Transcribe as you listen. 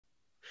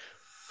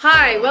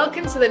Hi,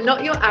 welcome to the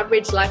Not Your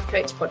Average Life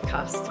Coach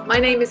podcast. My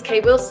name is Kay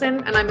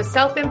Wilson and I'm a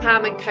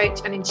self-empowerment coach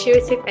and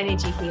intuitive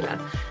energy healer.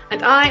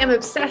 And I am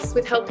obsessed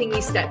with helping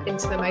you step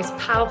into the most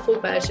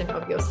powerful version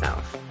of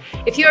yourself.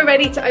 If you're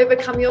ready to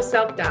overcome your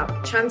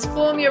self-doubt,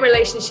 transform your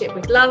relationship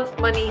with love,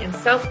 money, and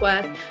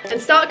self-worth, and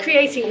start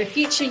creating the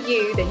future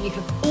you that you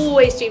have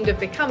always dreamed of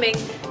becoming,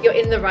 you're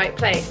in the right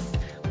place.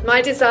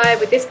 My desire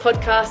with this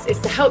podcast is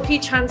to help you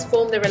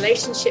transform the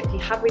relationship you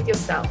have with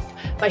yourself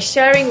by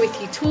sharing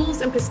with you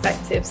tools and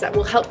perspectives that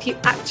will help you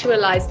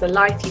actualize the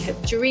life you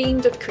have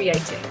dreamed of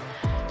creating.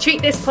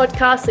 Treat this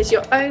podcast as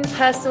your own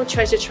personal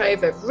treasure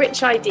trove of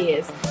rich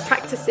ideas,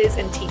 practices,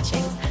 and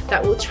teachings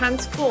that will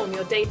transform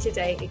your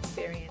day-to-day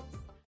experience.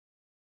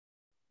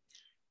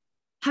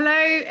 Hello,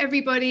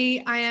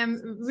 everybody. I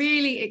am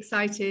really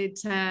excited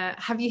to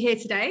have you here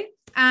today.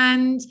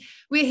 And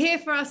we're here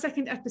for our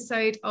second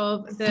episode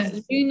of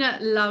the Lunar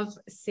Love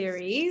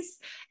series,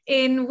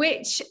 in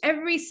which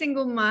every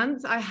single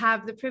month I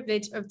have the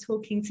privilege of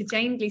talking to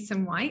Jane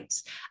Gleeson-White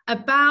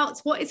about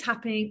what is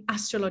happening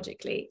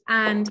astrologically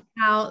and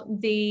how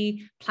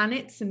the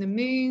planets and the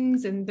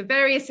moons and the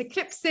various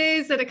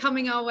eclipses that are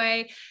coming our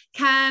way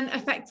can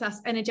affect us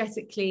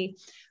energetically,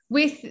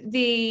 with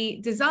the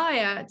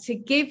desire to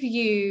give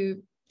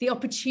you the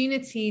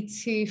opportunity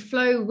to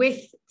flow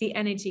with the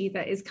energy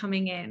that is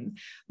coming in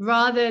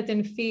rather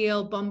than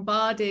feel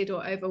bombarded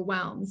or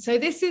overwhelmed. So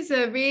this is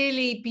a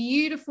really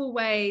beautiful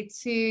way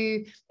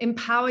to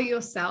empower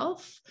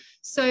yourself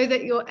so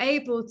that you're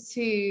able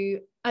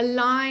to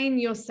align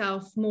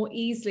yourself more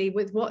easily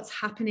with what's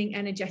happening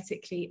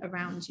energetically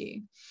around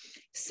you.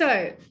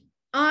 So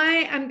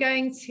I am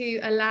going to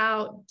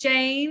allow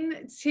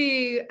Jane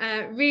to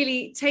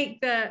really take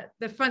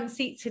the front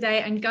seat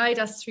today and guide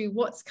us through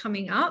what's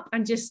coming up,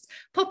 and just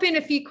pop in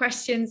a few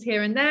questions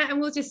here and there, and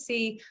we'll just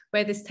see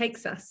where this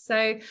takes us.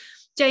 So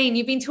Jane,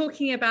 you've been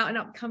talking about an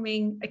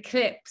upcoming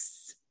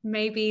eclipse.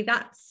 Maybe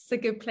that's a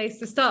good place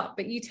to start,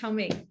 but you tell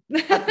me.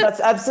 That's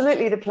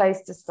absolutely the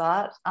place to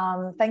start.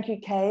 Thank you,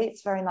 Kay.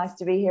 It's very nice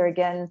to be here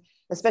again,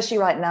 especially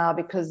right now,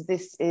 because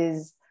this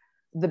is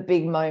the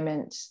big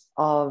moment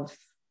of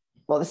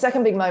the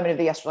second big moment of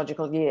the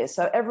astrological year.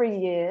 So every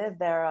year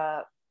there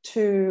are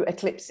two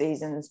eclipse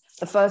seasons.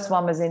 The first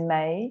one was in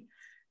May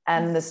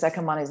and the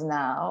second one is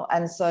now.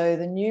 And so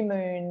the new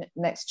moon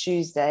next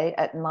Tuesday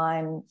at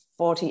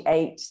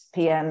 9:48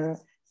 p.m.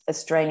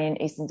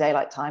 Australian Eastern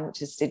Daylight Time,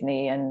 which is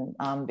Sydney and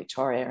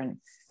Victoria, and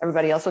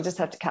everybody else will just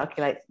have to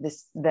calculate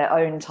their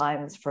own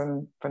times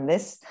from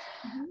this.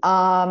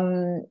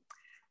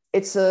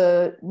 It's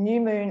a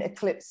new moon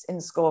eclipse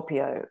in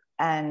Scorpio,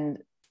 and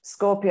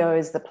Scorpio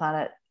is the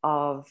planet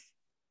of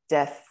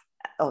death,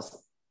 or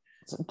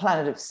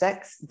planet of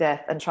sex,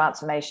 death, and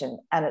transformation.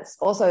 And it's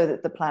also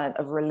the planet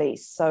of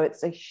release. So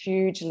it's a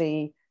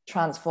hugely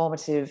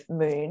transformative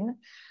moon.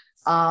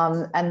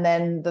 And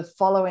then the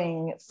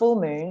following full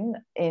moon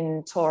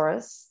in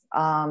Taurus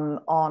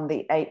on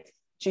the 8th,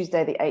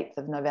 Tuesday, the 8th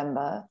of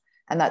November,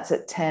 and that's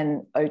at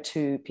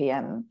 10:02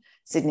 p.m.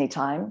 Sydney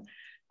time,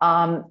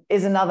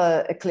 is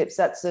another eclipse.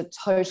 That's a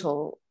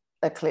total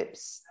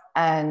eclipse.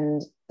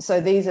 And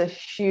so these are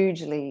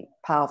hugely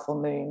powerful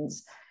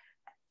moons,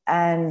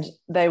 and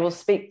they will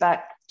speak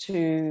back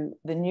to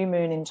the new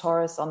moon in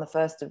Taurus on the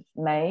 1st of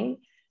May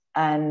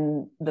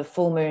and the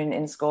full moon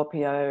in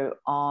Scorpio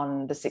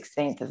on the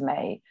 16th of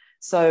May.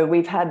 So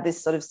we've had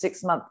this sort of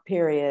 6-month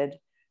period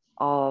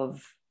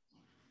of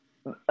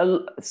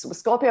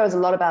Scorpio is a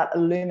lot about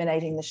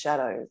illuminating the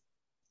shadow,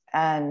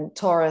 and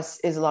Taurus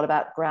is a lot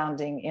about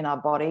grounding in our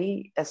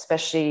body,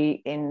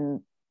 especially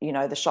in,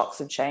 the shocks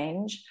of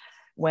change.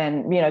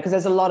 When, because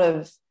there's a lot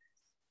of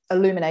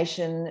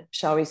illumination,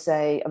 shall we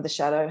say, of the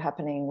shadow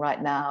happening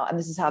right now. And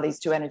this is how these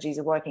two energies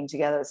are working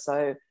together.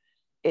 So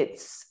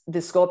it's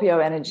the Scorpio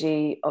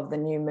energy of the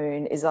new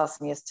moon is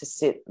asking us to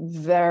sit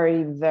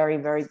very, very,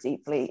 very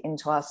deeply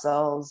into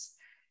ourselves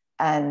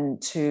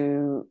and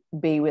to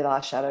be with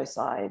our shadow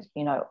side,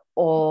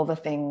 all the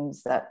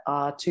things that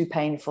are too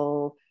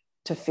painful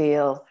to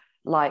feel,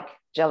 like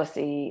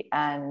jealousy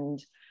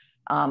and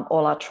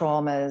all our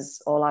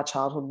traumas, all our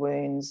childhood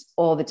wounds,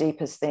 all the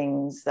deepest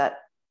things that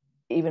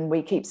even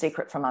we keep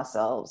secret from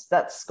ourselves.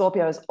 That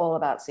Scorpio is all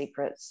about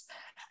secrets.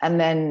 And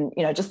then,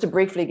 just to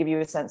briefly give you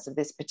a sense of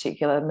this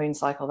particular moon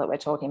cycle that we're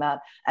talking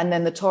about, and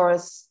then the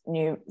Taurus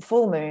new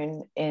full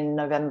moon in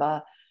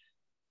November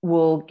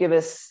will give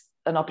us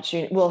an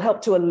opportunity, will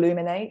help to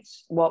illuminate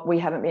what we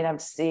haven't been able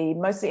to see,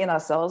 mostly in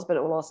ourselves, but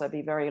it will also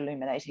be very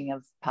illuminating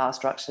of power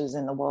structures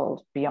in the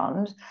world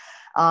beyond.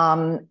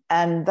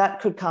 And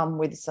that could come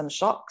with some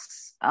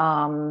shocks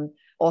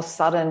or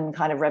sudden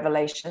kind of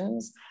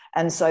revelations.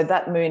 And so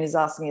that moon is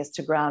asking us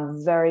to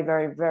ground very,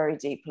 very, very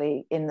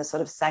deeply in the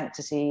sort of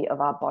sanctity of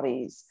our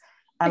bodies.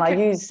 And I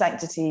use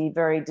sanctity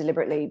very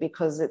deliberately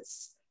because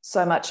it's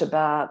so much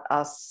about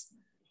us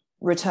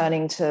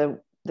returning to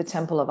the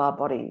temple of our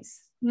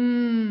bodies.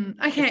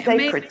 Okay, the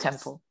sacred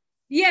temple.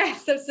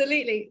 Yes,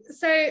 absolutely.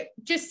 So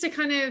just to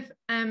kind of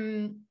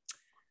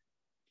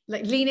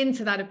lean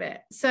into that a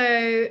bit.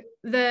 So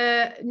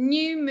the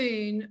new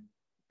moon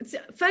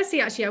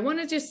firstly, actually, I want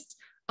to just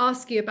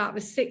ask you about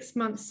the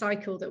 6-month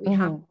cycle that we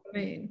have on the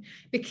moon,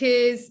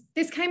 because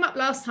this came up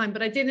last time,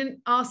 but I didn't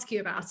ask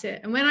you about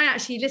it. And when I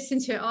actually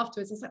listened to it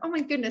afterwards, I was like, oh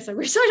my goodness, I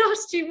wish I'd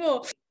asked you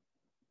more.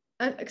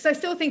 Because I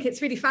still think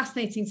it's really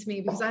fascinating to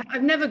me, because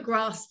I've never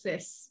grasped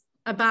this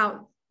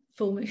about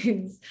full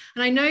moons.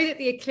 And I know that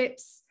the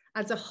eclipse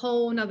adds a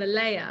whole nother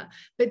layer,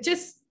 but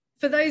just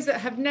for those that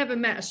have never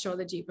met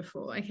astrology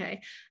before, okay,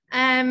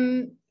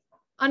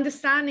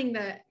 understanding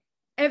that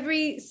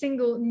every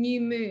single new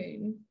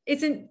moon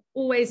isn't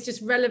always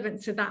just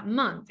relevant to that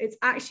month. It's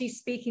actually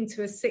speaking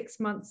to a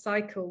 6-month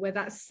cycle where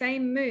that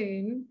same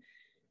moon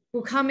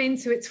will come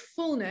into its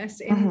fullness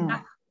in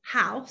that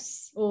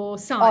house or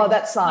sign. Oh,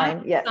 that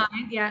sign, yeah.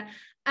 Sign,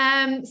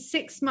 yeah.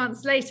 6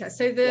 months later.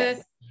 So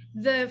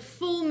the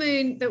full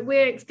moon that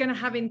we're going to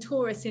have in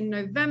Taurus in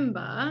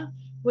November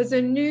was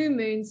a new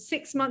moon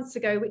 6 months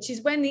ago, which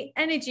is when the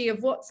energy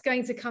of what's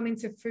going to come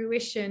into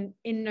fruition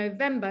in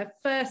November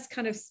first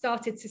kind of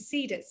started to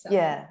seed itself.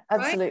 Yeah,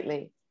 absolutely.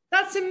 Right?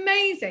 That's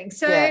amazing.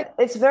 So yeah,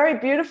 it's very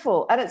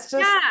beautiful, and it's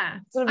just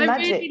sort of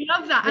magic. I really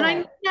love that. And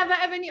I never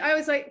ever knew. I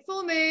was like,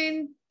 full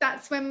moon,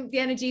 that's when the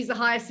energy is the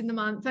highest in the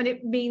month, and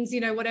it means,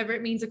 whatever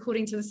it means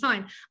according to the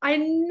sign. I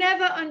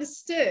never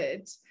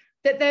understood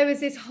that there was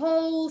this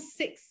whole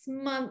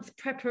 6-month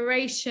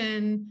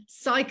preparation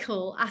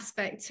cycle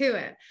aspect to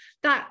it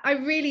that I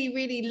really,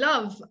 really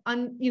love,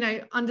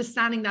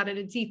 understanding that at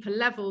a deeper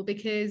level,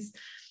 because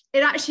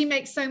it actually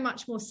makes so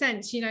much more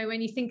sense,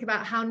 when you think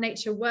about how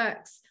nature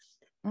works.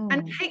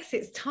 And it takes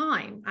its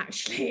time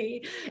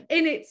actually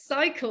in its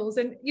cycles.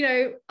 And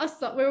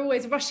us, like, we're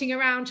always rushing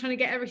around trying to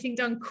get everything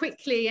done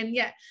quickly, and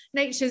yet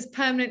nature's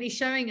permanently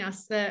showing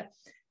us that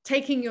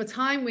taking your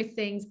time with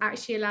things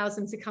actually allows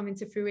them to come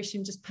into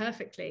fruition just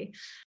perfectly.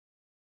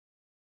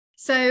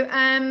 So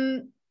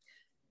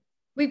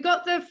we've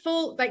got the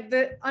full,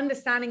 the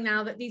understanding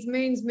now that these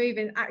moons move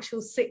in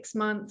actual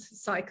 6-month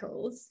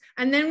cycles.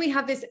 And then we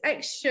have this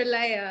extra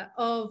layer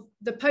of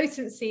the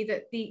potency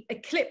that the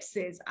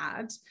eclipses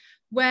add,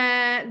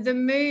 where the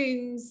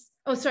moon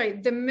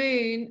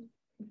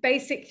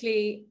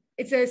basically,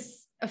 it's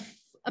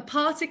a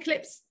part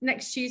eclipse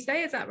next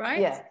Tuesday, is that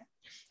right? Yeah.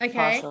 Okay.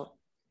 Partial.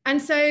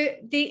 And so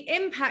the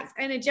impact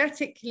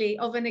energetically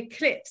of an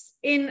eclipse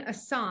in a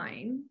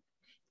sign,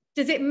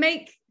 does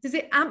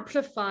it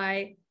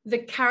amplify the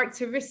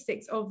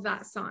characteristics of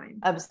that sign?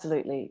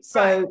 Absolutely.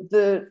 So right.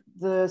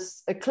 the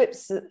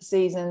eclipse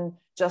season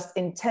just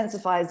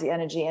intensifies the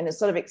energy, and it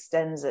sort of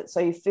extends it. So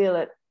you feel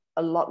it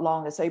a lot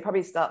longer. So you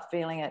probably start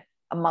feeling it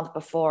a month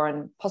before,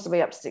 and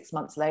possibly up to 6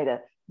 months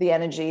later, the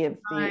energy of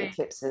the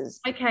eclipses.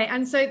 Okay.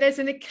 And so there's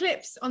an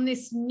eclipse on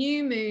this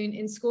new moon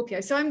in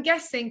Scorpio. So I'm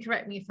guessing,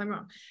 correct me if I'm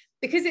wrong,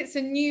 because it's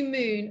a new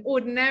moon,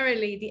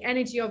 ordinarily the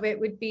energy of it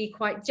would be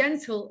quite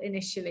gentle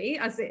initially,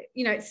 as it,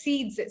 it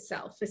seeds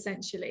itself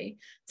essentially,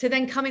 to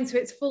then come into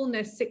its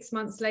fullness 6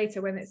 months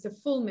later when it's a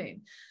full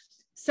moon.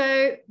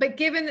 So, but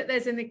given that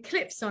there's an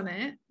eclipse on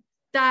it,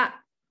 that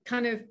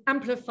kind of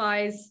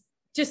amplifies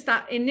just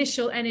that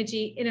initial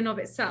energy in and of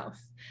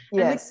itself.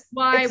 Yes,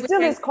 why it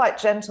still is quite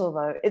gentle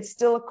though. It's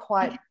still a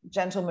quite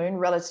gentle moon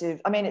relative.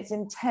 I mean, it's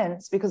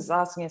intense because it's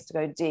asking us to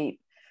go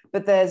deep,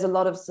 but there's a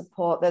lot of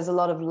support. There's a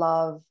lot of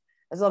love.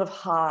 There's a lot of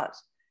heart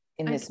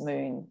in this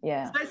moon.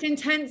 Yeah. So it's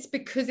intense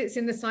because it's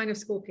in the sign of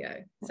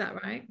Scorpio. Is that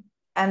right?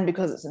 And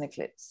because it's an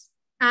eclipse.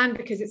 And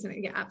because it's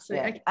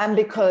absolutely. Yeah. Okay. And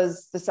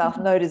because the South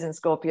Node is in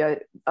Scorpio,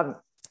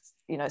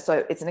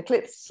 so it's an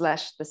eclipse /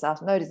 the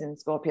South Node is in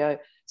Scorpio.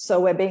 So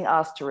we're being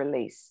asked to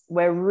release.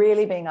 We're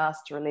really being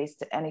asked to release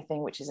to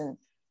anything which isn't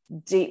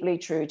deeply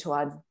true to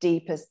our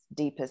deepest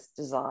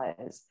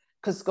desires,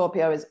 because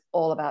Scorpio is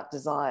all about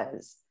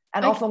desires.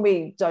 And often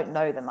we don't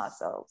know them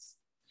ourselves.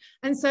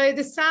 And so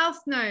the South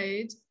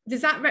Node,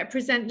 does that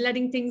represent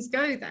letting things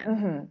go then?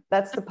 Mm-hmm.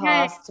 That's the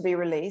past to be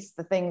released,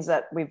 the things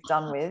that we've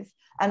done with.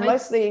 And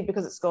mostly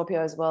because it's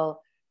Scorpio as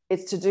well,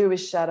 it's to do with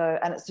shadow,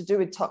 and it's to do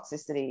with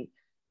toxicity.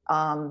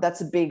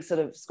 That's a big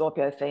sort of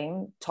Scorpio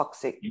theme,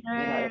 toxic,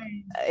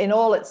 in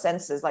all its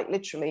senses, like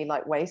literally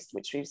like waste,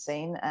 which we've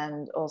seen.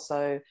 And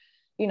also,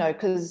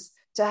 because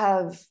to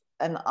have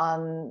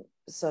an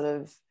sort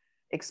of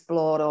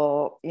explored,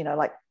 or,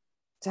 like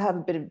to have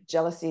a bit of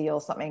jealousy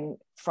or something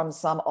from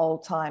some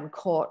old time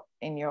caught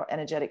in your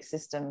energetic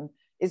system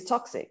is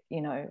toxic,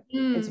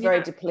 it's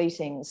very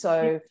depleting.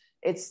 So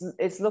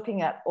it's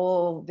looking at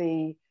all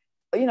the,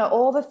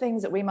 all the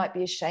things that we might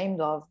be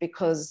ashamed of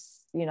because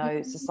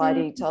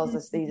society tells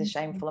us these are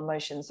shameful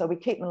emotions. So we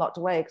keep them locked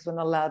away because we're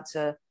not allowed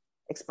to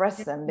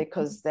express them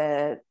because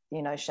they're,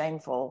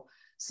 shameful.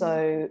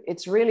 So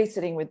it's really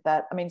sitting with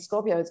that. I mean,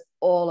 Scorpio is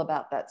all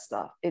about that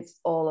stuff. It's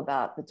all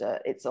about the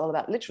dirt. It's all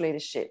about literally the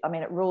shit. I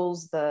mean, it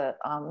rules the,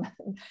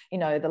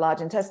 the large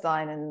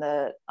intestine and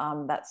the,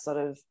 that sort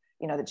of,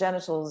 the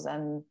genitals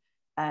and,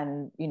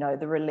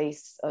 the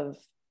release of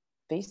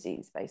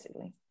feces,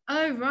 basically.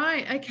 Oh,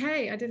 right.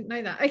 Okay. I didn't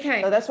know that.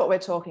 Okay. So that's what we're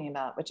talking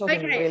about. We're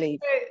talking really.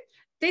 So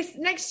this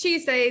next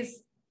Tuesday is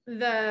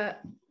the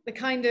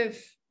kind of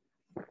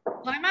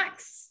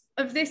climax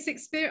of this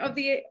experience of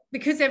the,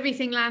 because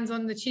everything lands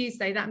on the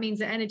Tuesday, that means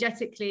that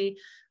energetically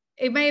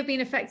it may have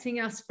been affecting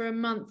us for a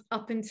month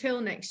up until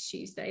next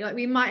Tuesday. Like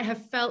we might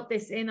have felt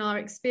this in our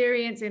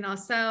experience, in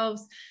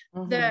ourselves,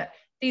 that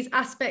these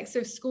aspects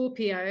of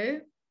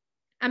Scorpio,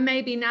 and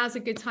maybe now's a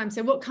good time.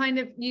 So what kind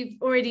of,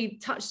 you've already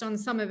touched on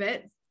some of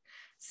it.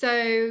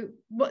 So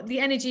what the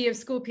energy of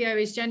Scorpio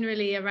is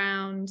generally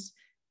around,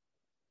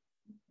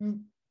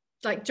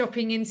 like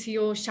dropping into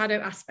your shadow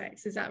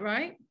aspects. Is that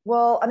right?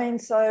 Well, I mean,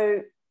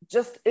 so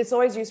just, it's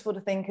always useful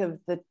to think of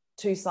the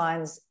two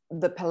signs,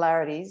 the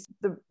polarities.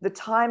 The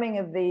timing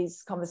of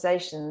these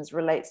conversations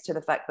relates to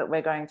the fact that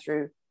we're going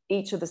through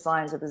each of the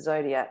signs of the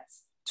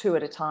zodiacs two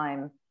at a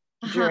time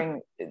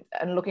during,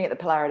 and looking at the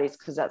polarities,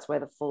 because that's where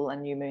the full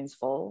and new moons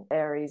fall.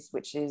 Aries,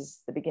 which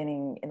is the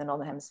beginning in the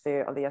northern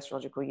hemisphere of the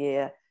astrological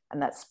year,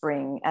 and that's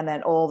spring. And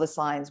then all the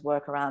signs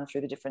work around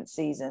through the different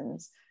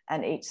seasons,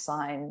 and each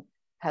sign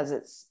has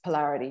its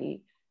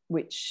polarity,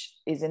 which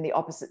is in the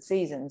opposite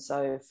season.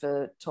 So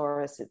for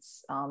Taurus,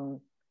 it's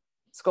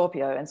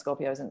Scorpio, and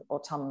Scorpio is an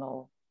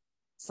autumnal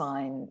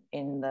sign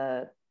in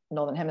the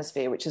northern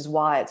hemisphere, which is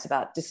why it's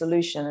about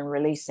dissolution and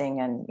releasing,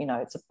 and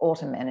it's an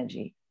autumn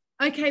energy.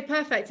 Okay,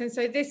 perfect. And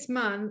so this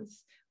month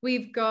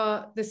we've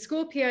got the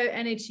Scorpio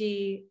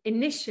energy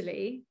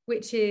initially,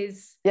 which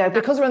is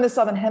because we're in the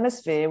southern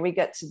hemisphere, we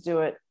get to do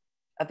it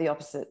at the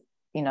opposite,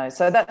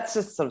 so that's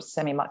just sort of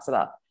semi mucks it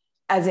up,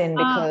 as in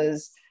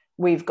because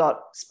we've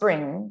got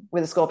spring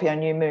with a Scorpio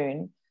new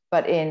moon,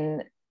 but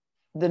in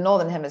the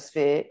northern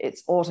hemisphere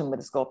it's autumn with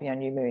a Scorpio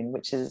new moon,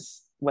 which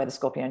is where the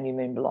Scorpio new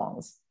moon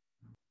belongs.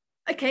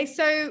 Okay,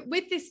 so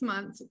with this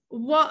month,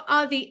 what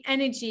are the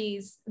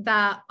energies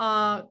that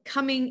are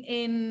coming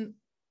in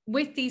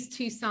with these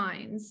two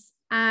signs,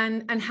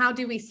 and how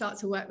do we start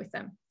to work with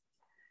them?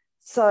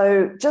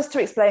 So just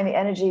to explain the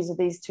energies of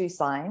these two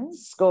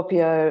signs,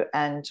 Scorpio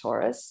and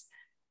Taurus,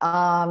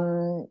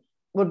 well,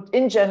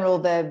 in general,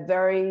 they're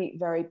very,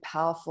 very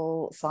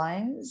powerful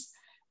signs,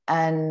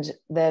 and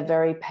they're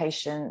very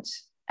patient,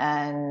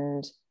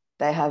 and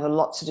they have a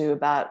lot to do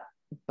about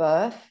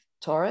birth,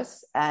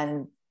 Taurus,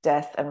 and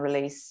death and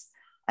release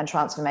and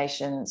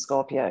transformation,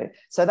 Scorpio.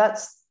 So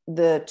that's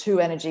the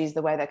two energies,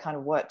 the way they kind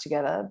of work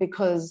together,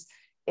 because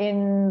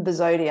in the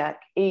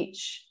zodiac,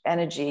 each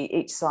energy,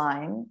 each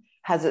sign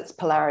has its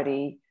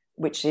polarity,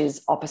 which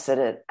is opposite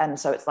it. And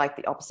so it's like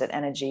the opposite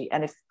energy.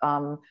 And if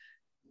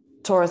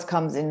Taurus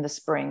comes in the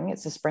spring,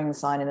 it's a spring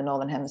sign in the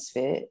northern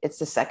hemisphere, it's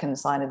the second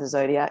sign of the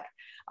zodiac.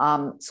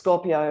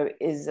 Scorpio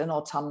is an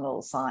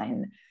autumnal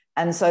sign.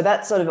 And so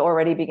that sort of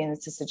already begins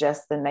to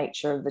suggest the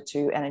nature of the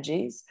two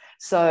energies.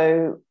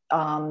 So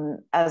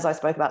as I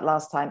spoke about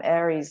last time,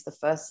 Aries, the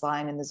first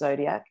sign in the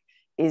zodiac,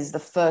 is the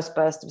first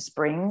burst of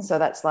spring. So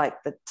that's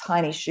like the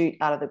tiny shoot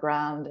out of the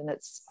ground, and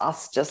it's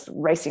us just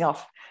racing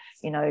off,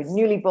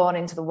 newly born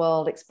into the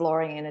world,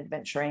 exploring and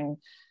adventuring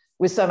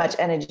with so much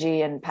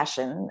energy and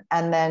passion.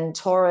 And then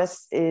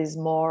Taurus is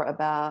more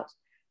about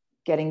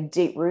getting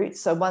deep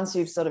roots. So once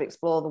you've sort of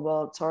explored the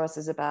world, Taurus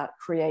is about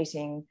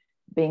creating,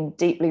 being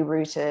deeply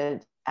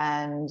rooted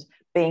and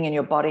being in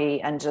your body,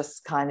 and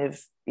just kind of,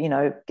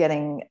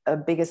 getting a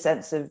bigger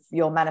sense of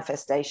your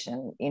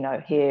manifestation,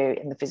 here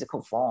in the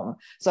physical form.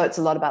 So it's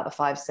a lot about the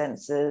five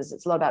senses.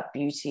 It's a lot about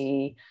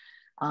beauty,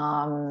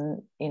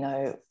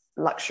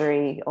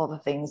 luxury, all the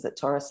things that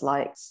Taurus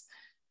likes.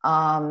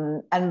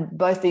 And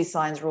both these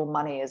signs rule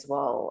money as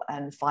well,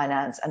 and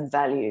finance and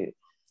value.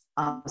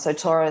 So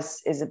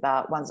Taurus is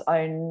about one's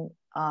own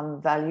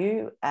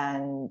value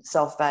and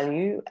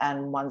self-value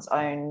and one's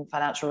own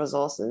financial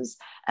resources,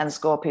 and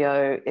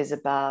Scorpio is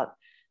about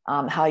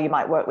how you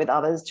might work with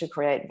others to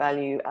create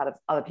value out of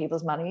other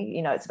people's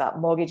money. It's about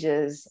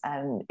mortgages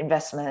and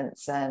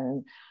investments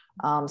and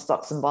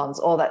stocks and bonds.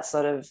 All that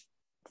sort of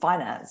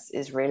finance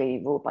is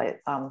really ruled by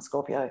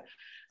Scorpio.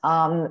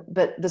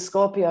 But the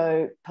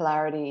Scorpio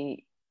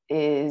polarity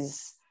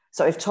is,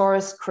 so if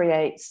Taurus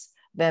creates,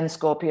 then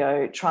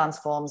Scorpio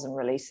transforms and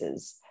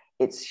releases.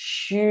 It's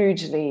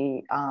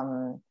hugely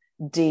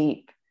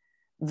deep,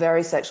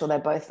 very sexual. They're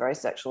both very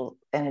sexual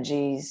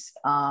energies.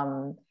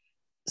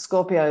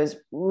 Scorpio is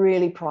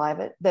really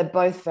private. They're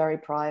both very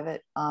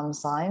private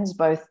signs,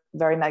 both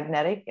very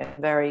magnetic and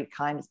very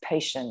kind of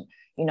patient,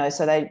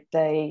 so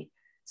they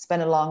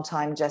spend a long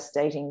time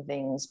gestating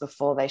things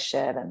before they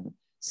share them.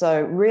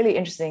 So really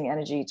interesting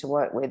energy to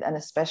work with, and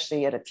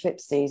especially at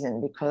eclipse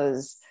season,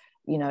 because,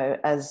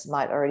 as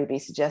might already be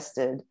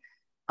suggested,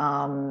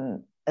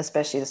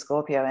 especially the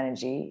Scorpio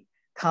energy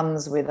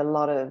comes with a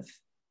lot of,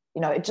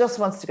 it just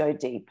wants to go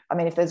deep. I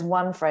mean, if there's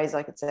one phrase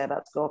I could say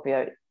about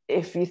Scorpio,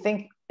 if you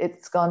think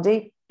it's gone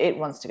deep, it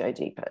wants to go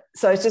deeper.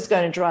 So it's just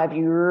going to drive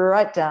you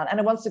right down, and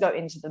it wants to go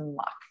into the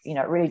muck.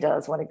 It really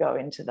does want to go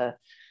into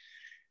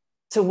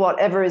to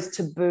whatever is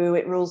taboo.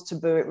 It rules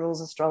taboo, it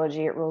rules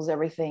astrology, it rules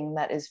everything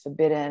that is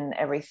forbidden,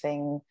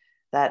 everything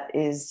that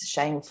is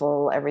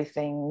shameful,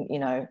 everything,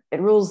 it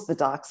rules the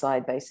dark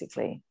side,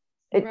 basically.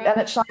 And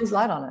it shines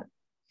light on it.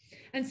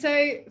 And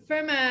so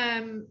from,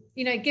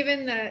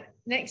 given that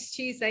next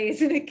Tuesday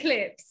is an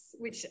eclipse,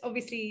 which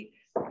obviously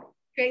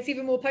creates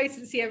even more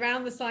potency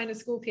around the sign of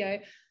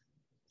Scorpio.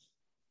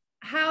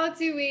 How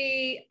do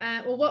we,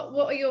 or what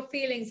are your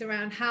feelings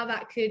around how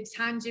that could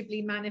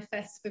tangibly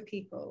manifest for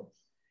people?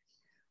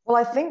 Well,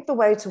 I think the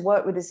way to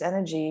work with this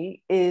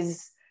energy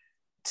is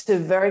to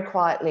very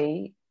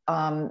quietly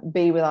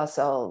be with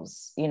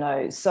ourselves, you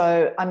know.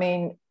 So, I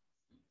mean,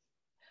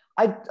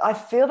 I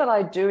feel that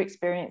I do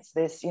experience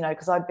this, you know,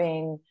 because I've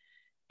been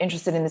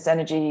interested in this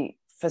energy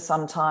for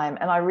some time.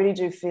 And I really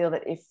do feel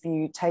that if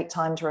you take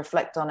time to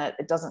reflect on it,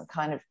 it doesn't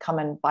kind of come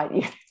and bite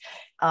you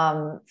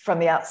from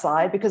the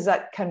outside, because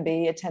that can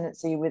be a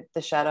tendency with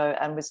the shadow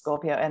and with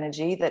Scorpio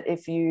energy, that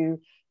if you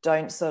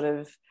don't sort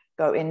of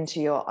go into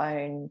your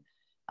own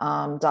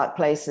dark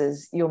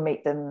places, you'll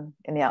meet them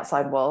in the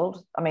outside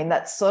world. I mean,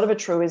 that's sort of a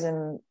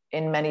truism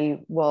in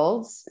many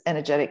worlds,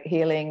 energetic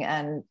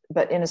healing,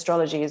 but in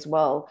astrology as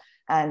well.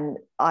 And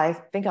I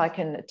think I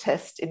can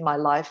attest in my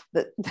life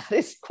that that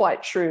is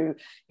quite true,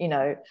 you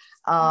know.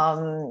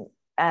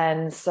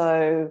 And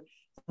so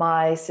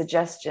my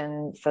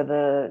suggestion for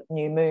the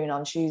new moon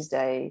on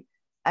Tuesday,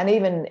 and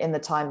even in the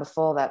time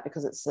before that,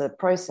 because it's a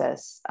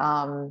process,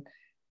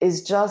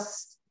 is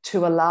just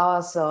to allow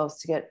ourselves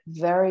to get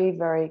very,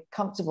 very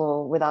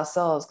comfortable with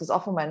ourselves, because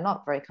often we're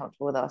not very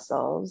comfortable with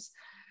ourselves.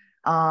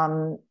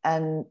 And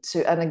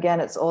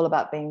again, it's all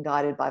about being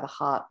guided by the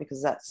heart,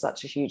 because that's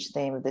such a huge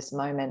theme of this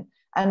moment.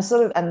 And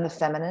the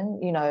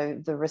feminine, you know,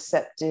 the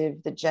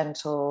receptive, the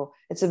gentle.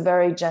 It's a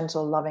very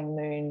gentle, loving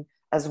moon,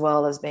 as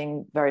well as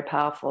being very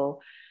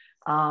powerful.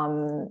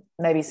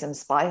 Maybe some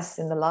spice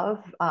in the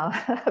love,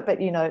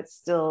 but you know, it's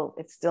still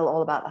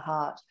all about the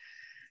heart.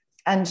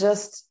 And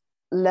just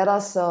let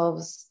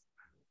ourselves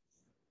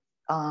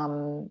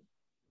kind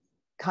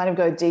of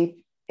go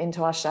deep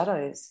into our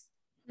shadows,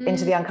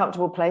 into the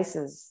uncomfortable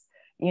places,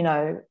 you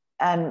know,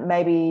 and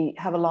maybe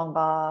have a long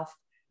bath,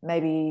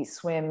 maybe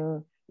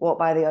swim, walk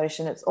by the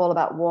ocean. It's all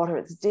about water.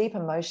 It's deep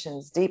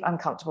emotions, deep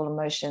uncomfortable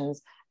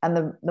emotions.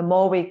 And the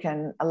more we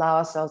can allow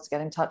ourselves to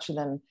get in touch with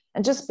them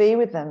and just be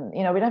with them,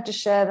 you know, we don't have to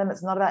share them.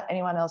 It's not about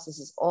anyone else. This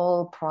is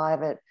all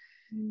private.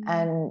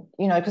 And,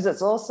 you know, because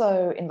it's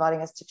also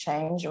inviting us to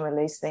change and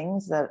release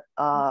things that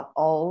are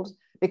old,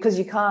 because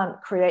you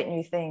can't create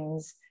new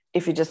things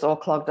if you're just all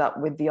clogged up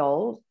with the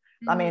old.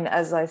 I mean,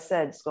 as I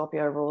said,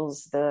 Scorpio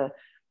rules the,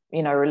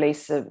 you know,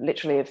 release of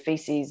literally of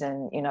feces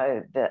and, you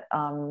know, the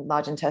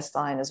large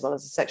intestine, as well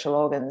as the sexual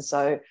organs.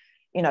 So,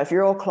 you know, if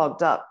you're all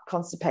clogged up,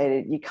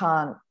 constipated, you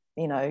can't,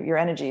 you know, your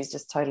energy is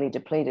just totally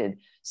depleted.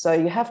 So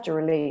you have to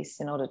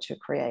release in order to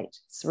create.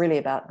 It's really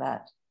about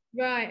that.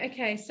 Right.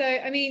 Okay. So,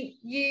 I mean,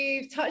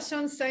 you've touched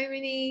on so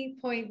many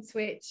points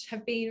which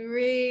have been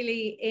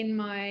really in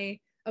my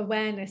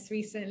awareness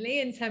recently,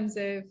 in terms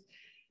of,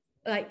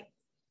 like,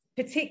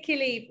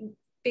 particularly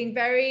being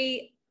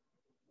very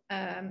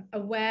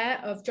aware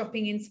of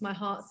dropping into my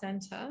heart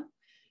center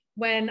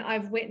when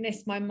I've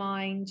witnessed my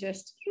mind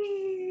just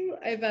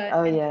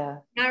over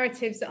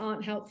narratives that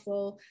aren't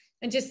helpful,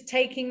 and just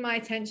taking my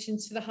attention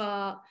to the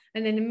heart,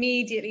 and then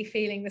immediately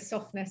feeling the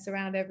softness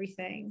around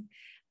everything.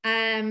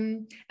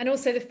 And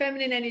also the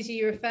feminine energy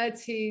you referred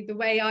to, the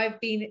way I've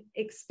been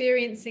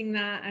experiencing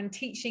that and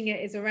teaching it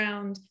is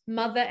around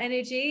mother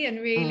energy, and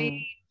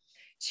really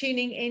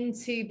tuning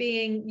into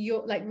being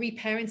your, like,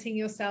 reparenting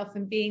yourself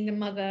and being the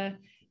mother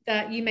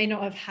that you may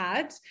not have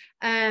had.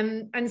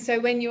 And so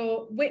when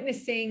you're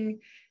witnessing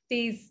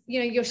these, you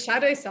know, your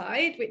shadow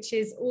side, which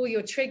is all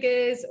your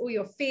triggers, all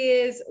your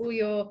fears, all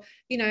your,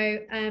 you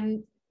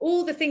know,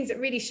 all the things that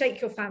really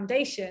shake your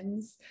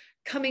foundations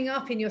coming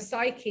up in your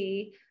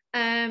psyche,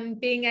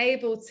 being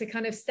able to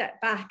kind of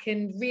step back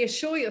and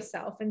reassure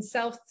yourself and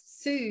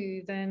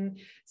self-soothe and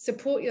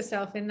support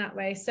yourself in that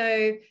way.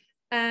 So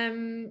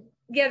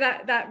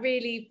that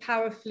really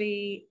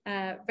powerfully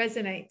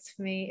resonates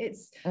for me.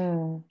 It's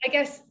I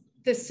guess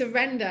the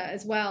surrender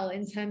as well,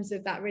 in terms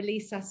of that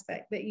release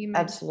aspect that you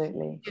mentioned.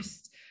 Absolutely.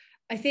 Just,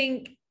 I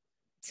think,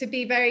 to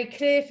be very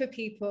clear for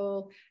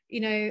people, you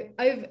know,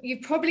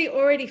 you're probably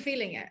already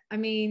feeling it. I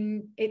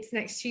mean, it's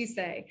next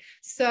Tuesday,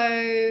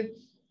 so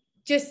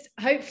just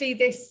hopefully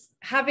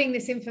having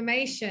this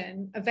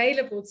information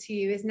available to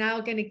you is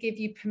now going to give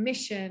you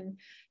permission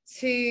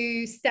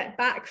to step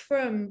back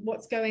from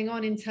what's going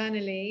on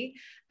internally,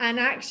 and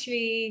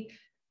actually,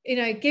 you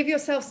know, give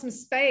yourself some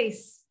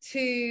space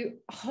to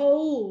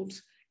hold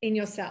in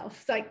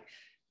yourself. Like,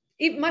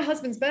 my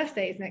husband's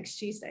birthday is next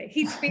Tuesday.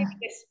 He's feeling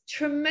this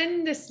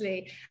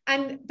tremendously,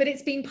 but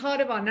it's been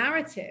part of our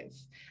narrative.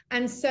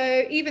 And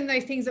so even though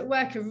things at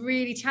work are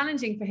really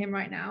challenging for him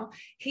right now,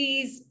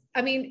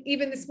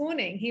 even this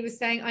morning he was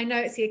saying, I know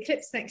it's the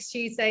eclipse next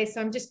Tuesday,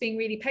 so I'm just being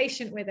really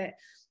patient with it.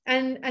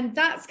 And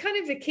that's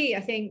kind of the key.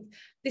 I think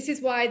this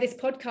is why this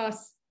podcast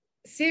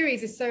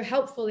series is so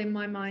helpful in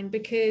my mind,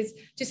 because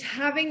just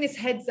having this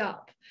heads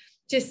up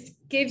just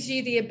gives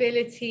you the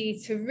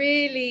ability to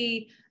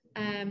really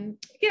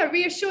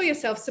reassure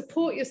yourself,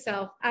 support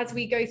yourself as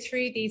we go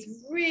through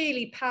these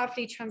really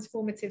powerfully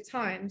transformative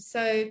times.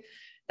 So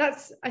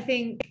that's, I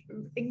think,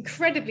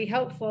 incredibly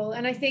helpful.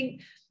 And I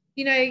think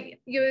you know,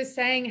 you were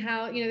saying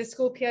how, you know, the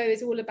Scorpio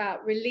is all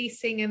about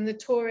releasing and the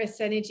Taurus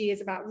energy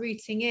is about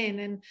rooting in.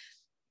 And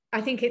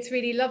I think it's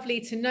really lovely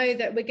to know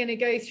that we're going to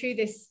go through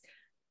this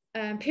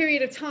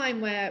period of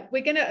time where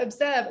we're going to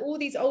observe all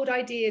these old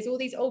ideas, all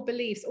these old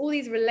beliefs, all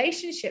these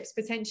relationships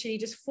potentially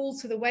just fall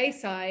to the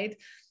wayside,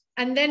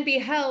 and then be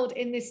held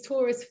in this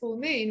Taurus full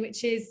moon,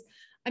 which is,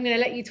 I'm going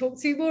to let you talk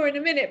to more in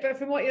a minute, but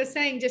from what you're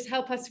saying, just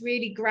help us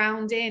really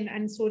ground in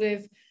and sort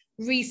of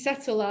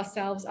resettle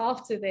ourselves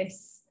after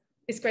this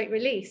great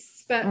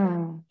release. But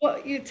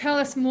what you tell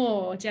us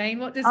more, Jane,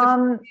 what does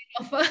the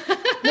offer?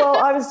 Well,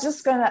 I was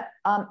just going to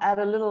add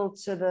a little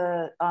to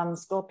the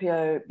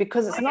Scorpio,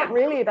 because it's not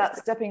really about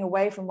stepping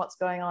away from what's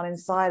going on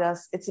inside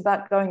us. It's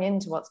about going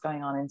into what's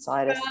going on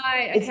inside us.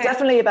 Right, okay. It's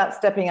definitely about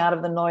stepping out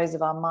of the noise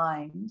of our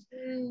mind.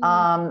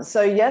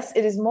 So yes,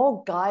 it is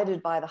more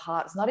guided by the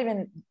heart. It's not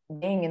even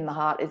being in the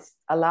heart. It's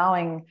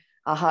allowing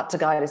our heart to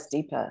guide us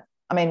deeper.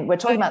 I mean, we're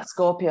talking about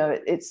Scorpio.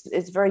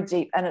 It's very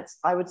deep. And it's,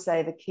 I would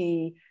say, the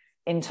key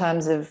in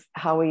terms of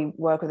how we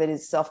work with it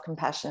is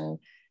self-compassion.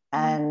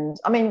 And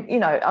I mean, you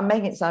know, I'm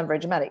making it sound very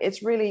dramatic.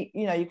 It's really,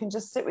 you know, you can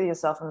just sit with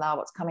yourself and allow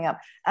what's coming up.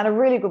 And a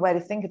really good way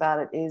to think about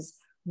it is,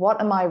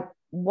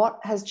 what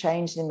has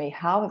changed in me?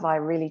 How have I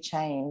really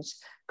changed?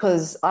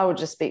 Because I would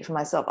just speak for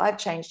myself. I've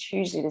changed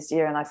hugely this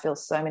year, and I feel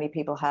so many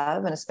people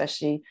have, and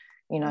especially,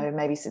 you know,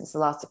 maybe since the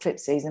last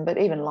eclipse season, but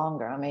even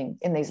longer. I mean,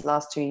 in these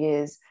last 2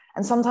 years.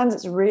 And sometimes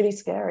it's really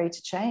scary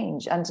to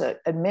change and to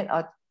admit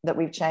that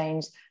we've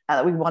changed, and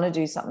that we want to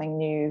do something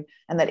new,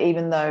 and that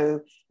even though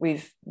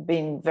we've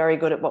been very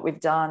good at what we've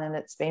done and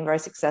it's been very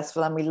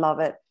successful and we love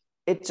it,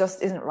 it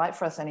just isn't right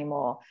for us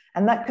anymore.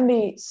 And that can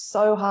be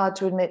so hard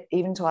to admit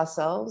even to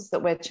ourselves,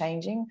 that we're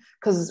changing,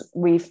 because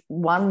we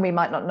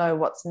might not know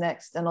what's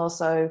next, and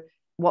also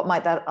what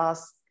might that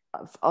ask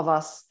of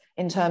us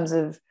in terms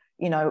of,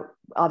 you know,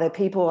 are there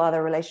people, are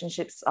there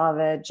relationships, are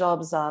there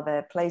jobs, are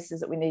there places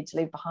that we need to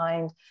leave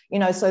behind? You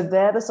know, so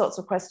they're the sorts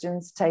of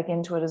questions to take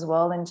into it as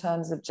well, in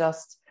terms of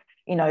just,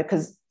 you know,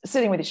 because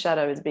sitting with your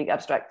shadow is a big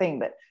abstract thing,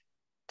 but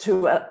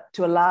to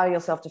allow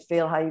yourself to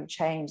feel how you've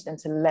changed, and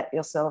to let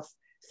yourself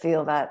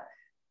feel that,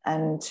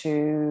 and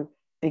to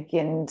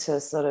begin to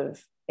sort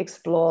of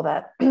explore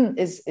that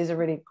is a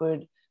really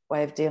good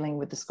way of dealing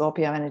with the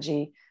Scorpio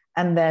energy.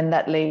 And then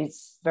that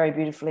leads very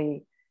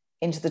beautifully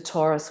into the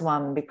Taurus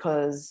one,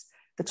 because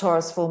the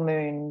Taurus full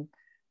moon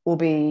will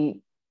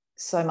be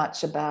so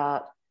much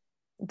about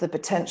the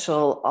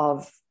potential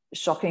of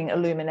shocking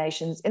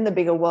illuminations in the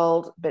bigger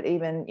world. But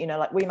even, you know,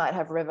 like we might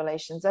have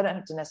revelations. They don't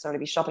have to necessarily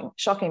be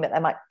shocking, but they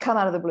might come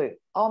out of the blue.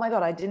 Oh my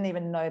God, I didn't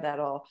even know that,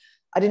 or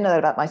I didn't know that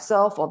about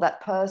myself, or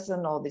that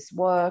person, or this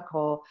work,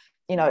 or,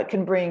 you know, it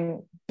can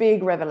bring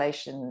big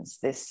revelations,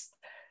 this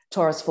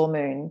Taurus full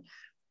moon.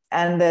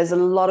 And there's a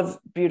lot of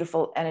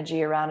beautiful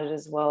energy around it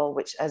as well,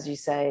 which, as you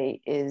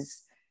say,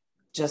 is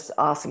just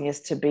asking us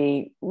to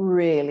be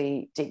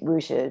really deep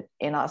rooted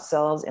in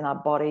ourselves, in our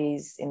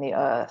bodies, in the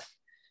earth,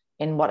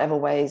 in whatever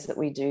ways that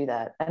we do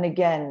that. And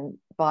again,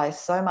 by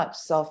so much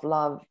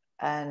self-love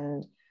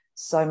and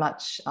so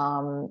much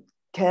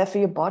care for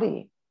your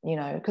body, you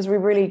know, because we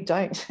really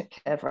don't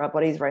care for our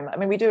bodies very much. I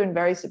mean, we do in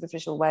very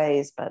superficial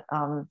ways, but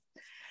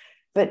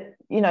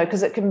you know,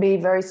 because it can be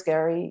very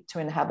scary to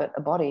inhabit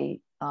a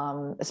body,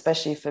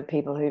 especially for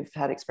people who've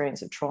had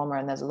experience of trauma,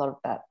 and there's a lot of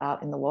that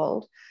out in the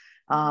world.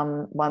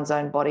 One's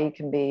own body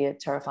can be a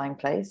terrifying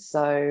place.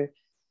 So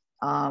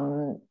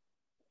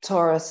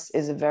Taurus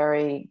is a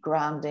very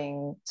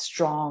grounding,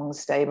 strong,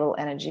 stable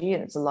energy,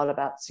 and it's a lot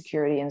about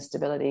security and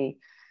stability.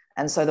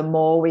 And so the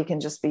more we can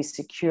just be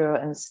secure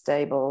and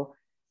stable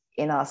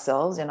in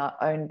ourselves, in our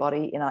own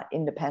body, in our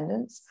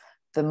independence,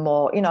 the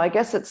more, you know, I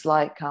guess it's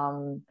like,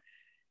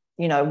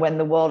 you know, when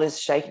the world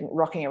is shaking,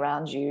 rocking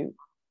around you,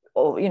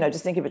 or, you know,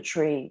 just think of a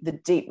tree, the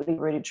deeply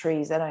rooted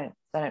trees, they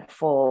don't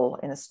fall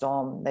in a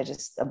storm. They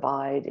just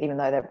abide, even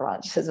though their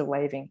branches are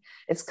waving.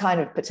 It's kind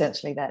of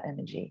potentially that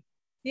energy.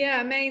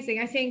 Yeah, amazing.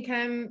 I think,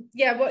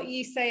 yeah, what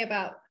you say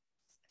about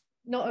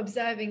not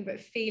observing but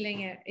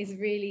feeling it is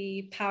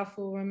really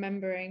powerful,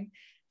 remembering.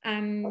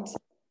 And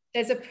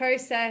there's a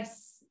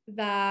process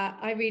that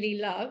I really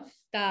love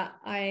that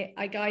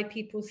I guide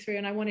people through,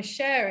 and I want to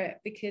share it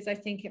because I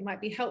think it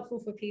might be helpful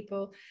for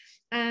people.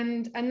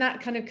 And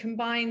that kind of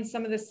combines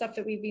some of the stuff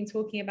that we've been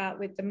talking about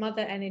with the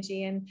mother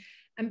energy. And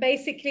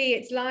basically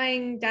it's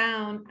lying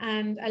down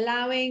and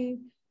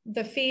allowing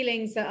the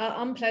feelings that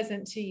are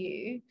unpleasant to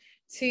you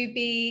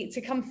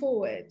to come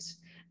forward.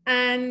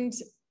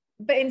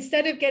 But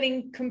instead of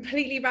getting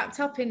completely wrapped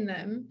up in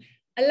them,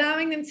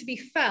 allowing them to be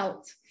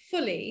felt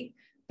fully,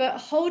 but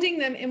holding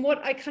them in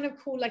what I kind of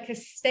call like a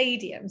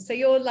stadium. So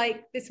you're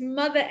like this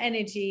mother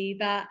energy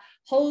that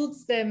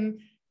holds them.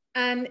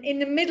 And in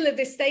the middle of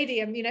this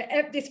stadium, you know,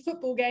 this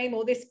football game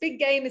or this big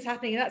game is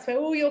happening. And that's where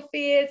all your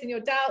fears and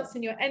your doubts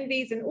and your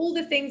envies and all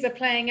the things are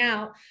playing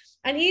out.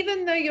 And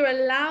even though you're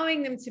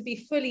allowing them to be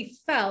fully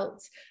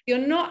felt, you're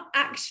not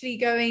actually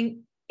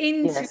going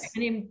into it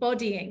and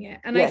embodying it.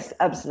 And yes,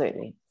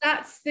 absolutely.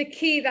 That's the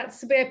key.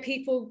 That's where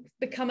people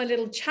become a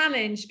little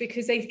challenged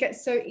because they get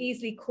so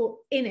easily caught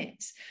in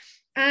it.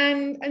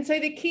 And so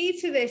the key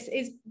to this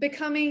is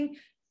becoming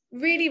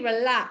really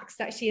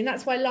relaxed, actually, and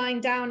that's why lying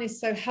down is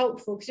so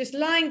helpful, because just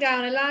lying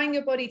down, allowing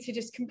your body to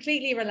just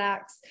completely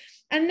relax,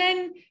 and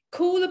then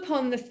call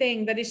upon the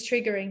thing that is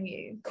triggering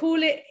you,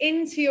 call it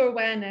into your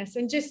awareness,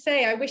 and just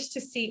say, I wish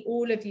to see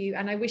all of you,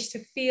 and I wish to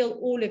feel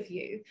all of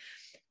you.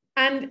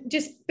 And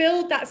just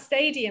build that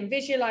stadium,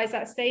 visualize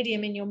that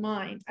stadium in your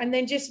mind, and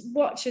then just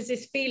watch as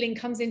this feeling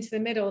comes into the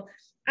middle,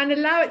 and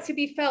allow it to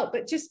be felt,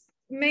 but just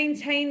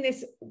maintain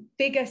this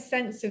bigger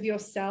sense of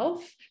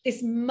yourself,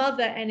 this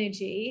mother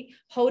energy,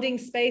 holding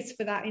space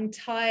for that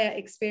entire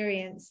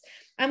experience.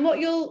 And what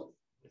you'll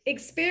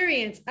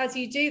experience as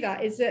you do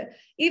that is that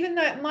even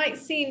though it might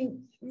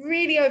seem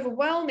really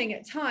overwhelming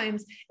at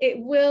times, it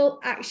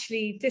will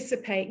actually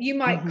dissipate. You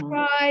might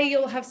cry,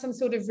 you'll have some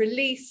sort of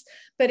release,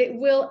 but it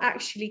will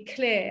actually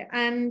clear.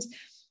 And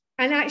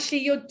actually,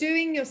 you're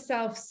doing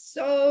yourself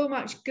so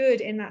much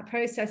good in that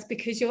process,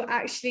 because you're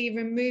actually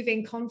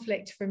removing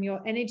conflict from your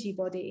energy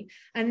body.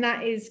 And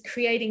that is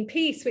creating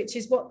peace, which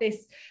is what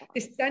this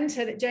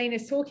center that Jane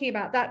is talking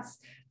about,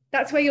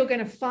 that's where you're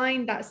going to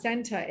find that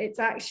center. It's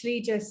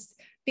actually just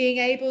being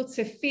able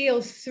to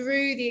feel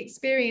through the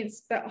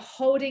experience, but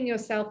holding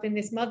yourself in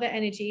this mother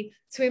energy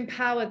to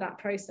empower that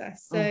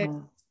process.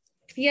 So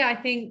yeah, I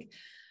think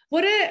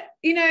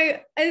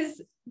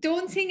as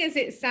daunting as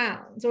it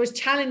sounds, or as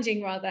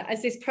challenging rather,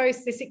 as this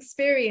process, this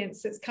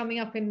experience that's coming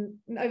up in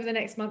over the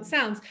next month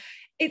sounds,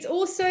 it's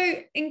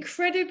also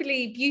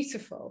incredibly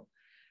beautiful,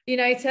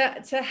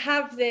 to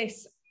have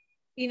this,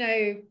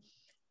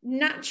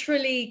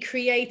 naturally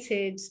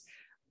created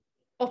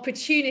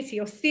opportunity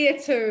or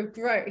theater of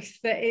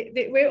growth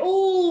that we're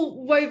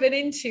all woven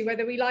into,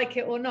 whether we like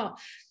it or not.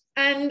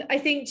 And I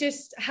think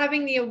just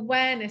having the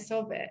awareness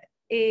of it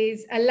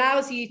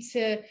allows you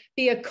to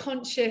be a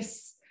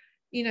conscious,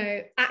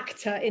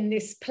 actor in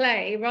this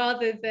play,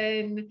 rather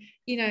than,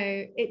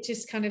 it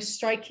just kind of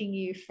striking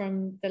you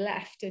from the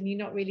left and you're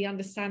not really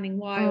understanding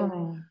why.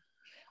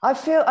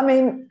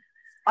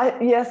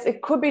 Yes,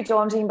 it could be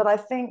daunting, but I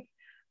think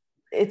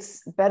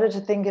it's better to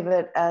think of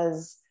it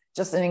as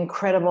just an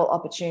incredible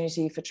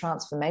opportunity for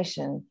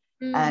transformation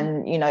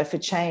and, for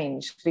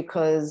change,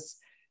 because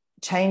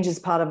change is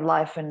part of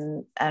life.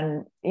 And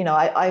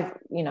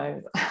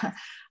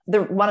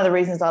one of the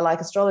reasons I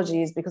like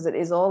astrology is because it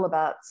is all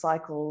about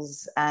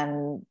cycles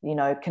and,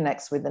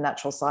 connects with the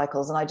natural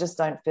cycles. And I just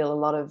don't feel a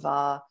lot of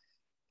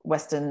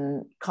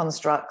Western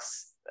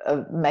constructs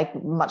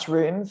make much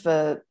room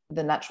for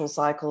the natural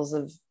cycles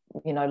of,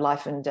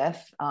 life and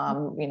death.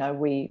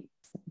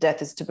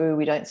 Death is taboo.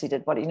 We don't see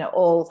dead body,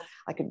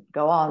 I could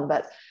go on.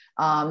 But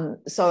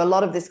so a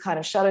lot of this kind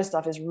of shadow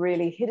stuff is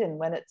really hidden,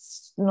 when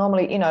it's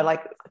normally,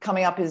 like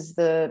coming up is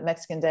the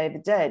Mexican Day of the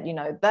Dead.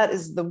 That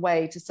is the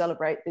way to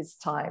celebrate this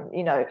time,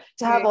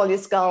 to have all your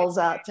skulls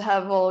out, to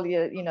have all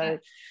your,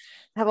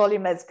 have all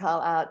your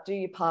mezcal out, do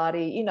your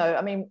party,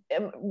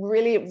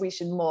 really we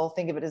should more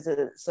think of it as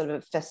a sort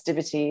of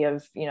festivity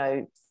of,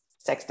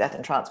 sex, death,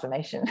 and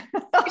transformation.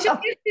 Which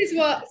is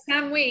what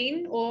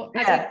Samhain, or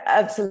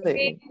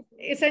absolutely,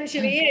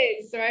 essentially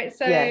is, right?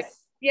 So yes.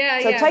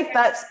 So take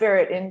that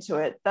spirit into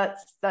it.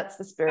 That's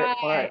the spirit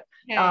for it.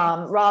 Okay.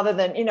 Rather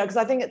than, because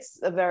I think it's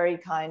a very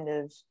kind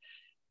of,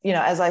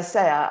 as I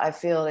say, I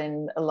feel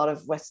in a lot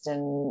of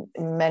Western,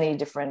 many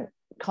different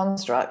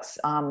constructs,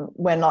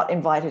 we're not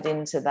invited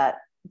into that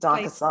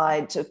darker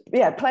side to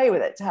play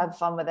with it, to have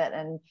fun with it.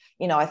 And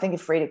I think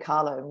of Frida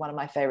Kahlo, one of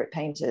my favorite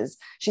painters,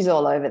 she's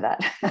all over that.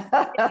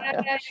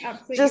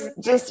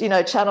 just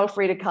channel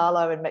Frida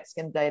Kahlo and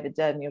Mexican Day of the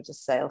Dead, and you'll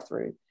just sail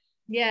through.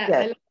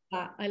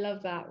 I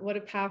love that. What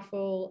a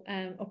powerful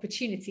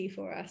opportunity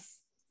for us.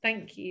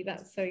 Thank you.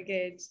 That's so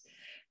good.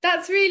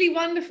 That's really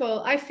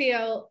wonderful. I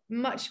feel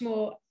much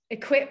more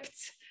equipped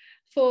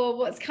for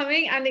what's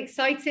coming, and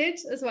excited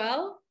as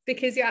well,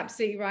 because you're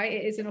absolutely right.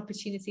 It is an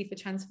opportunity for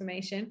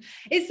transformation.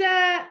 Is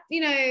there,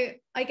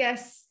 I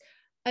guess,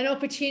 an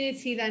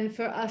opportunity then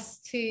for us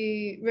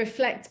to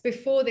reflect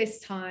before this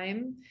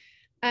time,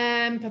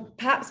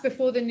 perhaps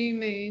before the new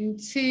moon,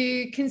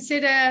 to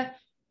consider,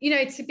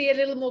 to be a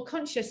little more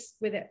conscious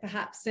with it,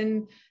 perhaps,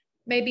 and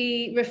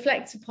maybe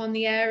reflect upon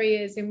the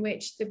areas in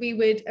which that we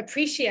would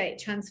appreciate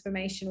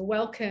transformation or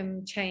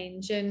welcome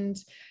change, and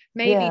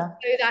maybe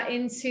throw that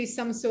into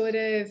some sort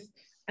of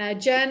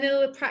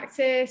journal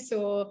practice,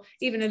 or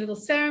even a little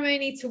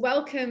ceremony to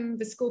welcome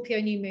the Scorpio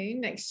new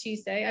moon next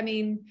Tuesday.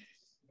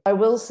 I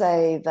will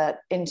say that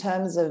in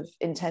terms of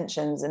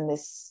intentions in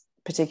this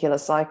particular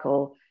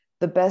cycle,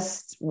 the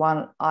best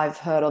one I've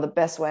heard, or the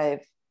best way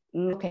of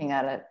looking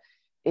at it,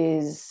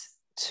 is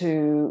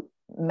to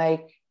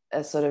make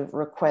a sort of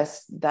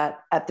request that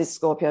at this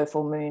Scorpio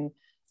full moon,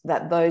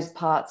 that those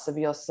parts of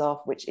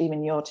yourself which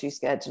even you're too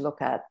scared to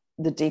look at,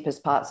 the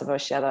deepest parts of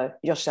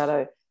your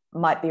shadow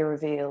might be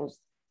revealed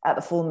at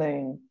the full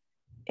moon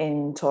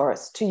in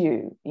Taurus to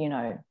you,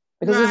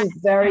 because this is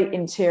very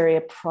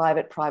interior,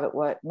 private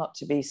work, not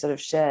to be sort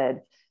of shared.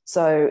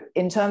 So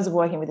in terms of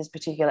working with this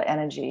particular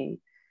energy,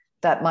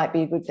 that might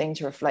be a good thing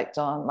to reflect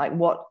on, like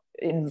what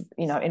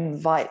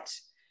invite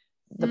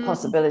the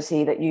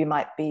possibility that you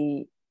might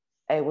be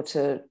able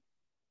to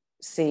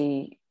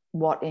see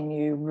what in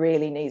you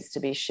really needs to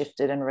be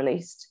shifted and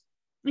released.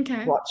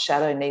 Okay. What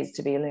shadow needs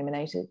to be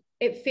illuminated.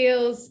 It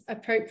feels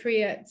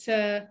appropriate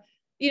to,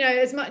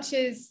 as much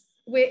as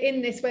we're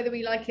in this, whether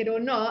we like it or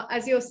not,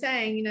 as you're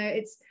saying,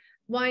 it's,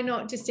 why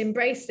not just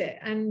embrace it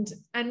and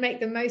make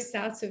the most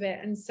out of it?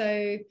 And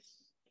so,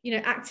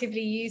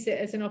 actively use it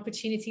as an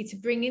opportunity to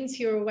bring into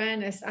your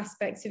awareness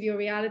aspects of your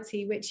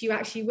reality which you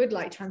actually would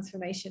like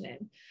transformation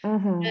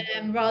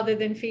in, rather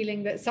than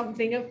feeling that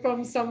something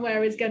from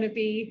somewhere is going to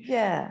be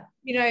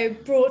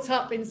brought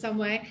up in some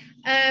way.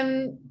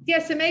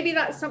 So maybe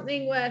that's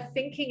something worth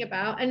thinking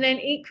about. And then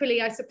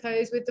equally, I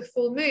suppose, with the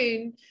full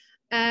moon,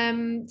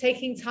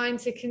 taking time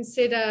to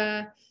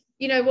consider,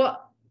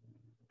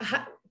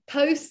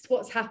 post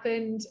what's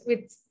happened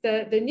with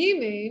the new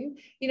moon,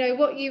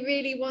 what you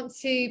really want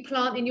to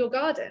plant in your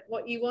garden,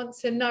 what you want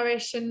to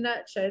nourish and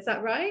nurture. Is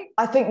that right?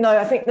 I think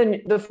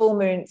the full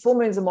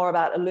moons are more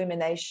about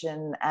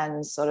illumination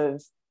and sort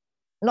of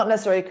not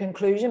necessarily a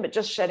conclusion, but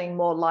just shedding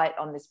more light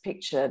on this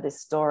picture,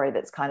 this story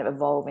that's kind of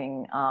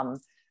evolving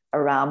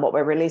around what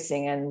we're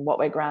releasing and what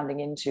we're grounding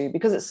into,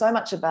 because it's so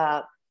much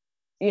about,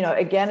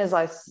 again, as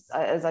I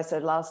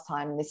said last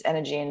time, this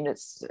energy, and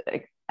it's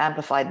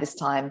amplified this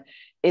time,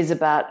 is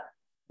about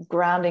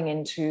grounding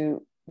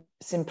into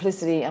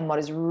simplicity and what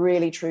is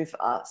really true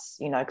for us,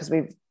 because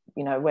we're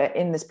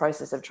in this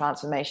process of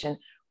transformation.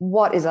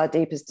 What is our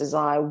deepest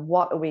desire?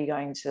 What are we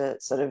going to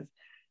sort of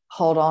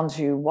hold on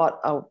to? What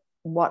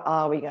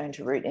are we going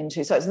to root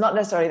into? So it's not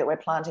necessarily that we're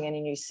planting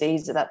any new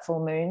seeds at that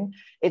full moon.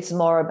 It's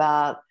more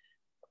about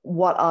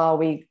what are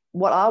we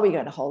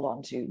going to hold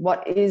on to?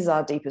 What is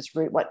our deepest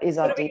root? What is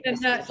our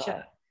deepest nurture?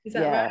 Desire? Is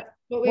that right?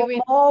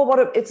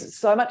 It's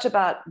so much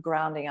about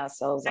grounding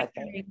ourselves, I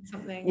think.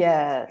 Something.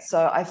 Yeah.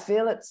 So I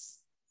feel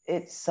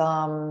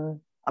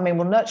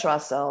we'll nurture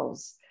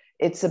ourselves.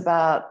 It's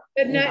about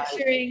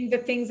nurturing the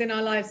things in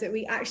our lives that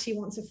we actually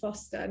want to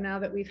foster now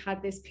that we've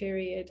had this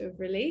period of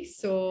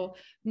release, or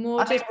more.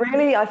 I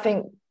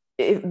think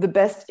the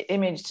best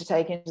image to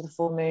take into the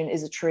full moon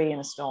is a tree in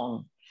a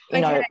storm,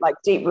 like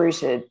deep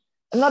rooted.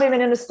 Not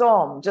even in a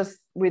storm, just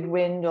with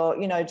wind, or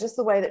just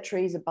the way that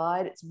trees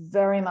abide. It's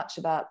very much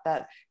about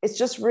that. It's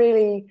just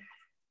really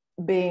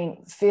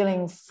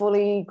feeling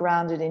fully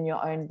grounded in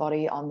your own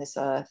body on this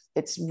earth.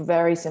 It's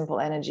very simple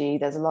energy.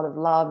 There's a lot of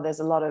love.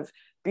 There's a lot of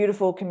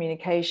beautiful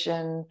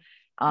communication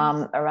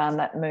around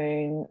that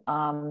moon,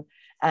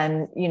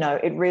 and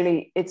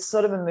it's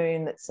sort of a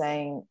moon that's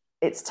saying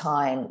it's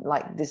time.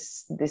 Like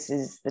this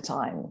is the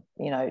time,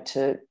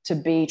 to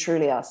be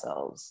truly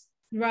ourselves.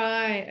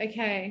 Right.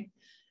 Okay.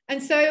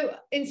 And so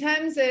in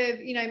terms of,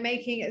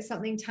 making it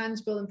something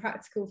tangible and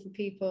practical for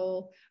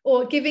people,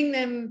 or giving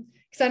them,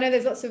 because I know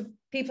there's lots of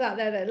people out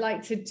there that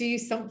like to do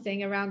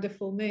something around a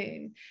full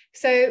moon.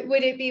 So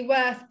would it be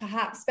worth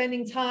perhaps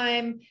spending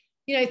time,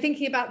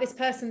 thinking about this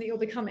person that you're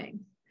becoming,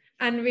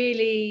 and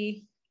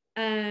really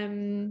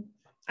anchoring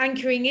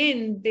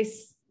in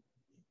this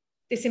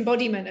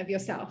embodiment of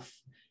yourself,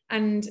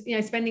 and,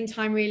 spending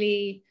time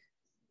really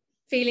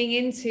feeling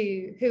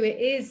into who it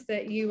is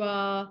that you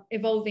are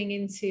evolving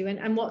into,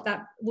 and what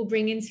that will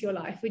bring into your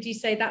life? Would you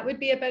say that would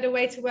be a better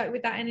way to work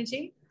with that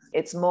energy?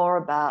 It's more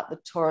about the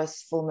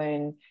Taurus full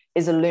moon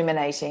is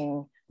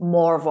illuminating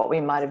more of what we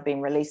might have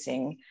been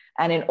releasing.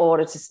 And in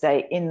order to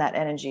stay in that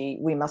energy,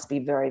 we must be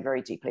very,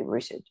 very deeply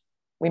rooted.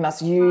 We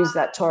must use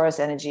that Taurus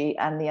energy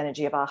and the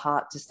energy of our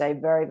heart to stay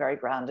very, very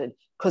grounded,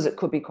 because it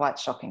could be quite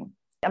shocking.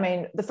 I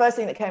mean, the first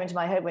thing that came into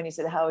my head when you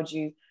said, how would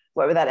you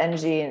work with that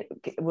energy,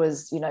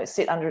 was,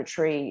 sit under a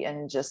tree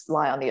and just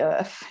lie on the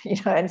earth,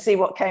 and see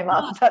what came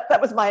up. That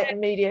was my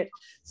immediate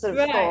sort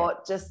of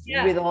thought, just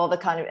with all the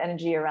kind of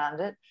energy around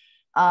it.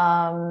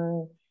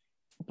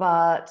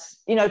 But,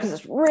 because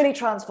it's really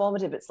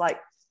transformative. It's like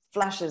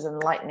flashes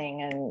and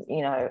lightning and,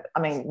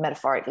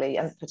 metaphorically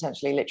and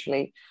potentially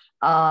literally.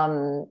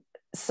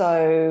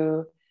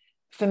 So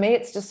for me,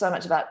 it's just so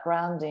much about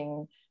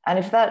grounding. And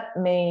if that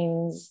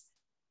means,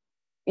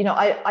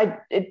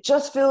 it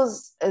just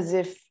feels as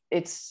if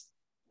it's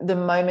the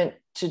moment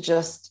to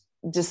just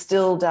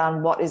distill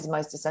down what is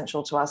most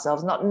essential to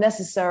ourselves, not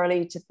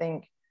necessarily to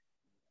think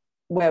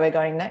where we're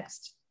going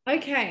next.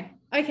 Okay.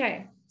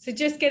 So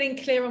just getting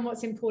clear on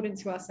what's important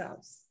to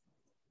ourselves.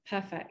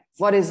 Perfect.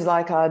 What is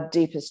like our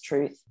deepest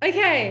truth?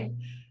 Okay.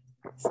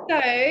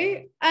 So,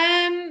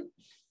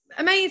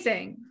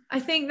 amazing. I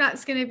think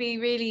that's going to be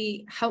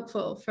really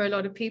helpful for a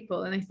lot of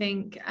people. And I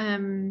think,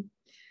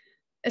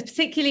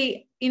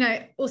 particularly,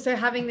 also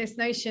having this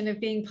notion of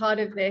being part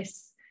of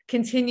this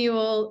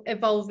continual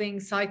evolving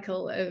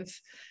cycle of,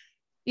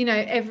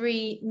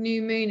 every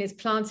new moon is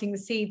planting the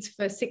seeds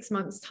for 6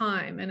 months'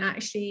 time, and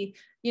actually,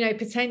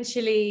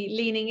 potentially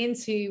leaning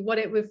into what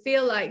it would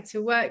feel like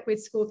to work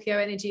with Scorpio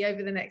energy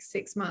over the next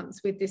 6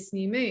 months with this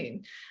new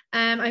moon.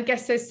 I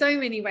guess there's so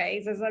many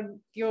ways, as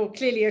you're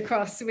clearly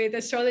across with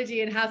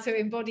astrology, and how to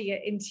embody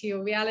it into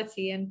your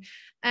reality. And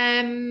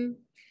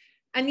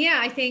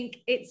I think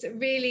it's a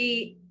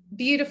really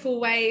beautiful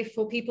way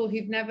for people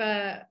who've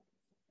never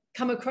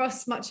come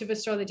across much of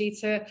astrology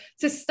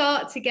to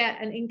start to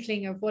get an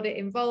inkling of what it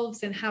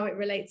involves and how it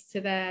relates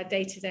to their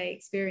day-to-day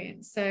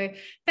experience. So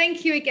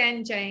thank you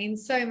again, Jane,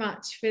 so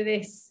much for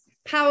this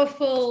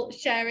powerful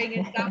sharing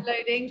and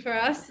downloading for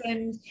us.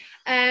 And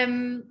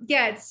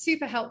yeah, it's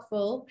super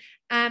helpful.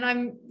 And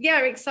I'm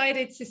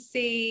excited to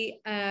see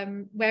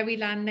where we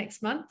land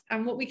next month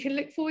and what we can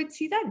look forward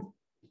to then.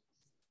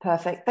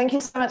 Perfect. Thank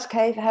you so much,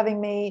 Kay, for having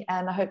me.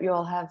 And I hope you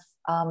all have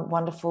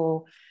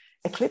wonderful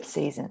eclipse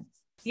season.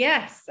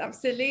 Yes,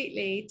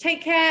 absolutely.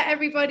 Take care,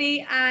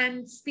 everybody,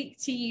 and speak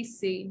to you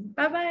soon.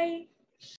 Bye-bye.